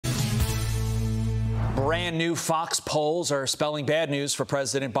Brand new Fox polls are spelling bad news for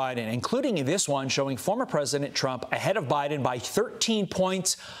President Biden, including this one showing former President Trump ahead of Biden by 13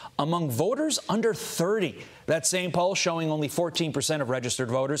 points among voters under 30. That same poll showing only 14% of registered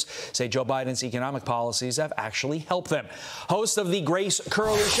voters say Joe Biden's economic policies have actually helped them. Host of the Grace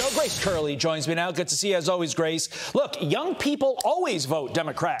Curley Show, Grace Curley joins me now. Good to see you as always, Grace. Look, young people always vote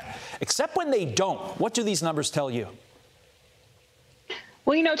Democrat, except when they don't. What do these numbers tell you?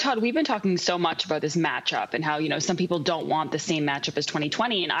 Well, you know, Todd, we've been talking so much about this matchup and how, some people don't want the same matchup as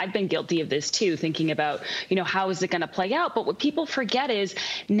 2020. And I've been guilty of this, too, thinking about, how is it going to play out? But what people forget is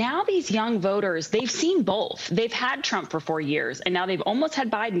now these young voters, they've seen both. They've had Trump for 4 years, and now they've almost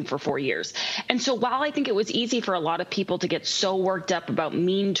had Biden for 4 years. And so while I think it was easy for a lot of people to get so worked up about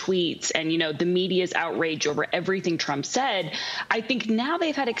mean tweets and, the media's outrage over everything Trump said, I think now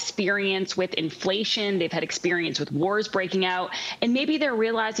they've had experience with inflation. They've had experience with wars breaking out, and maybe they're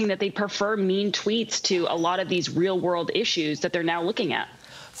realizing that they prefer mean tweets to a lot of these real world issues that they're now looking at.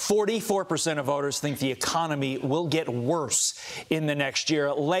 44% of voters think the economy will get worse in the next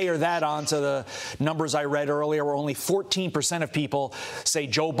year. Layer that onto the numbers I read earlier, where only 14% of people say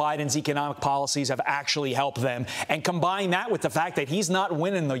Joe Biden's economic policies have actually helped them. And combine that with the fact that he's not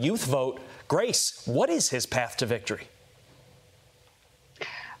winning the youth vote. Grace, what is his path to victory?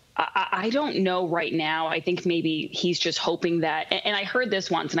 I don't know right now. I think maybe he's just hoping that, and I heard this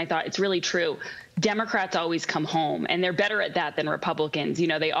once and I thought it's really true. Democrats always come home, and they're better at that than Republicans.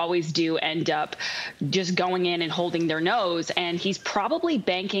 They always do end up just going in and holding their nose. And he's probably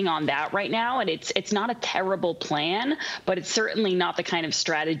banking on that right now. And it's not a terrible plan, but it's certainly not the kind of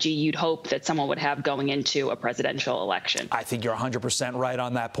strategy you'd hope that someone would have going into a presidential election. I think you're 100% right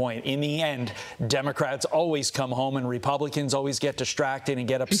on that point. In the end, Democrats always come home and Republicans always get distracted and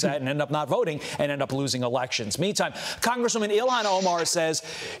get upset and end up not voting and end up losing elections. Meantime, Congresswoman Ilhan Omar says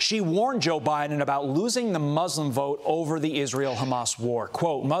she warned Joe Biden about losing the Muslim vote over the Israel-Hamas war.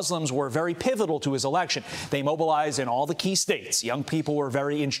 Quote, Muslims were very pivotal to his election. They mobilized in all the key states. Young people were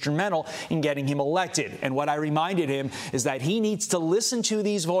very instrumental in getting him elected. And what I reminded him is that he needs to listen to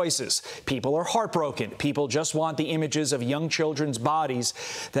these voices. People are heartbroken. People just want the images of young children's bodies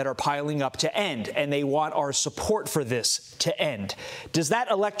that are piling up to end. And they want our support for this to end. Does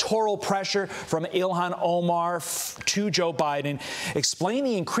that electoral pressure from Ilhan Omar to Joe Biden explain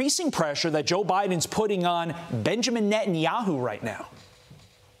the increasing pressure that Joe Biden's putting on Benjamin Netanyahu right now?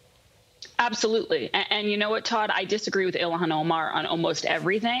 Absolutely. And you know what, Todd? I disagree with Ilhan Omar on almost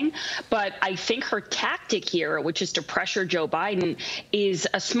everything. But I think her tactic here, which is to pressure Joe Biden, is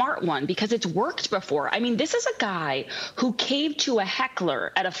a smart one because it's worked before. I mean, this is a guy who caved to a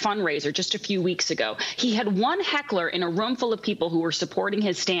heckler at a fundraiser just a few weeks ago. He had one heckler in a room full of people who were supporting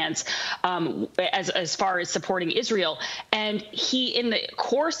his stance as far as supporting Israel. And he, in the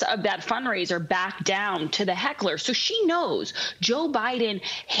course of that fundraiser, backed down to the heckler. So she knows Joe Biden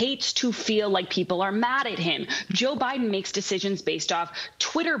hates to feel like people are mad at him. Joe Biden makes decisions based off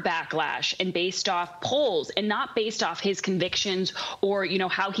Twitter backlash and based off polls and not based off his convictions or,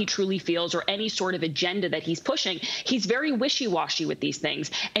 how he truly feels or any sort of agenda that he's pushing. He's very wishy-washy with these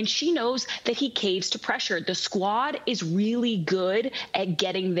things. And she knows that he caves to pressure. The squad is really good at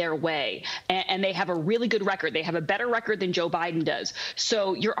getting their way. And they have a really good record. They have a better record than Joe Biden does.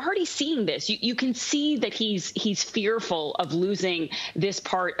 So you're already seeing this. You can see that he's fearful of losing this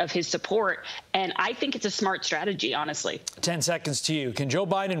part of his support. And I think it's a smart strategy, honestly. 10 seconds to you. Can Joe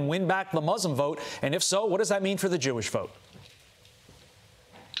Biden win back the Muslim vote? And if so, what does that mean for the Jewish vote?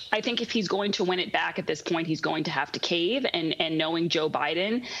 I think if he's going to win it back at this point, he's going to have to cave. And knowing Joe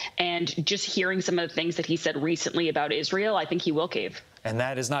Biden and just hearing some of the things that he said recently about Israel, I think he will cave. And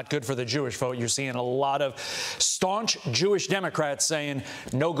that is not good for the Jewish vote. You're seeing a lot of staunch Jewish Democrats saying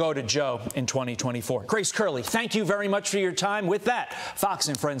no go to Joe in 2024. Grace Curley, thank you very much for your time. With that, Fox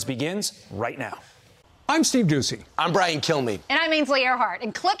and Friends begins right now. I'm Steve Doocy. I'm Brian Kilmeade. And I'm Ainsley Earhart.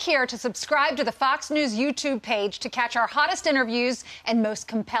 And click here to subscribe to the Fox News YouTube page to catch our hottest interviews and most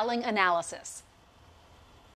compelling analysis.